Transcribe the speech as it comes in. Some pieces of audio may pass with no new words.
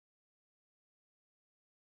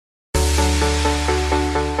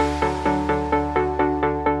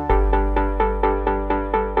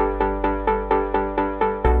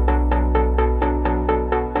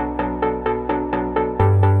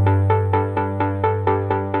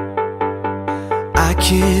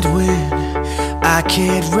can't win, I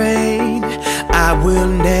can't reign. I will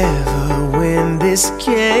never win this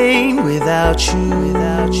game without you,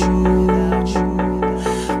 without you, without you,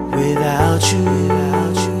 without you,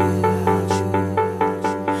 without you.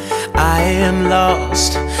 I am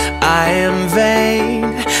lost, I am vain.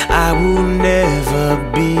 I will never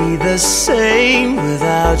be the same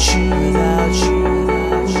without you, without you,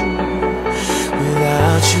 without you,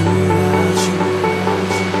 without you, without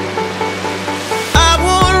you. I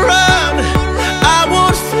won't run, I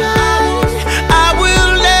won't fly. I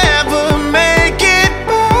will never make it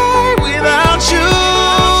by without you,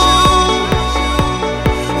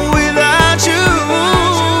 without you.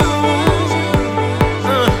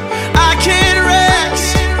 I can't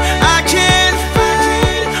rest, I can't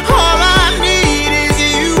fight. All I need is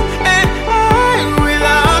you and I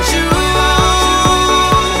without you,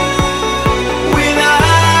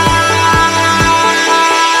 without you.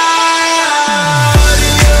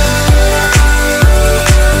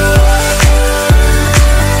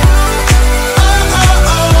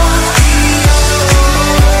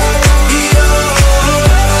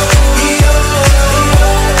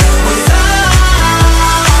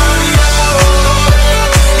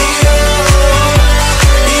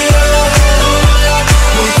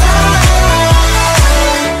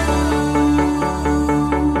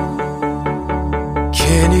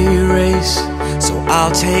 Can't erase, so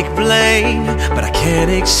I'll take blame, but I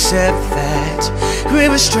can't accept that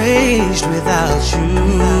we're estranged without you,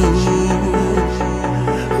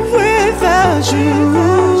 without you.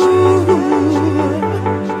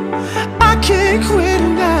 I can't quit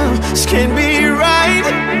now, this can't be right.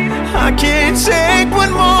 I can't take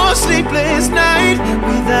one more sleepless night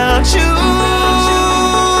without you,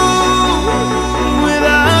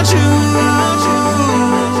 without you.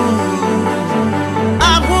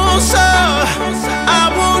 I won't serve, I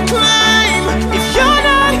won't claim. If you're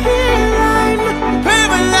not here, I'm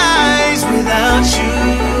paralyzed without you,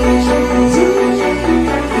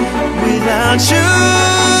 without you.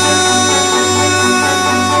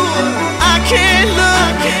 I can't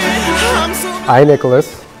look, I'm so I, Nicholas,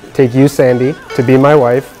 take you, Sandy, to be my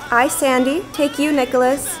wife. I, Sandy, take you,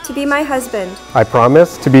 Nicholas, to be my husband, I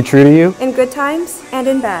promise to be true to you in good times and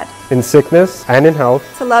in bad, in sickness and in health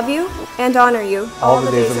to love you and honor you all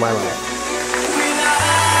the days of my life.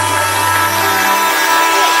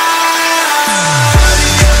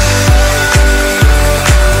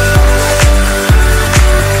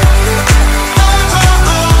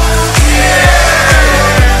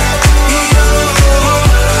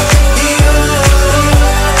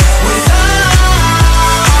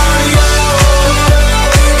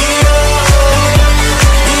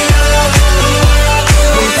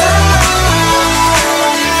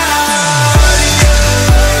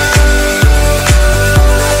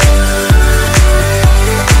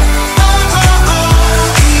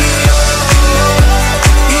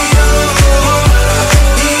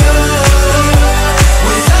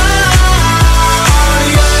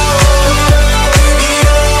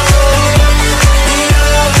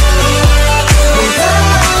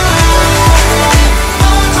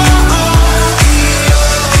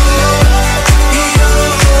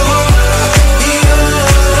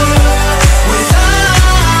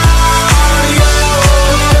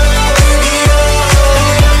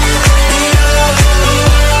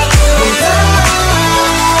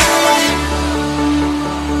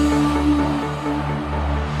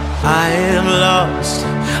 I am lost,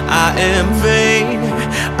 I am vain.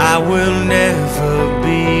 I will never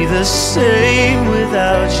be the same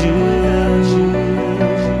without you.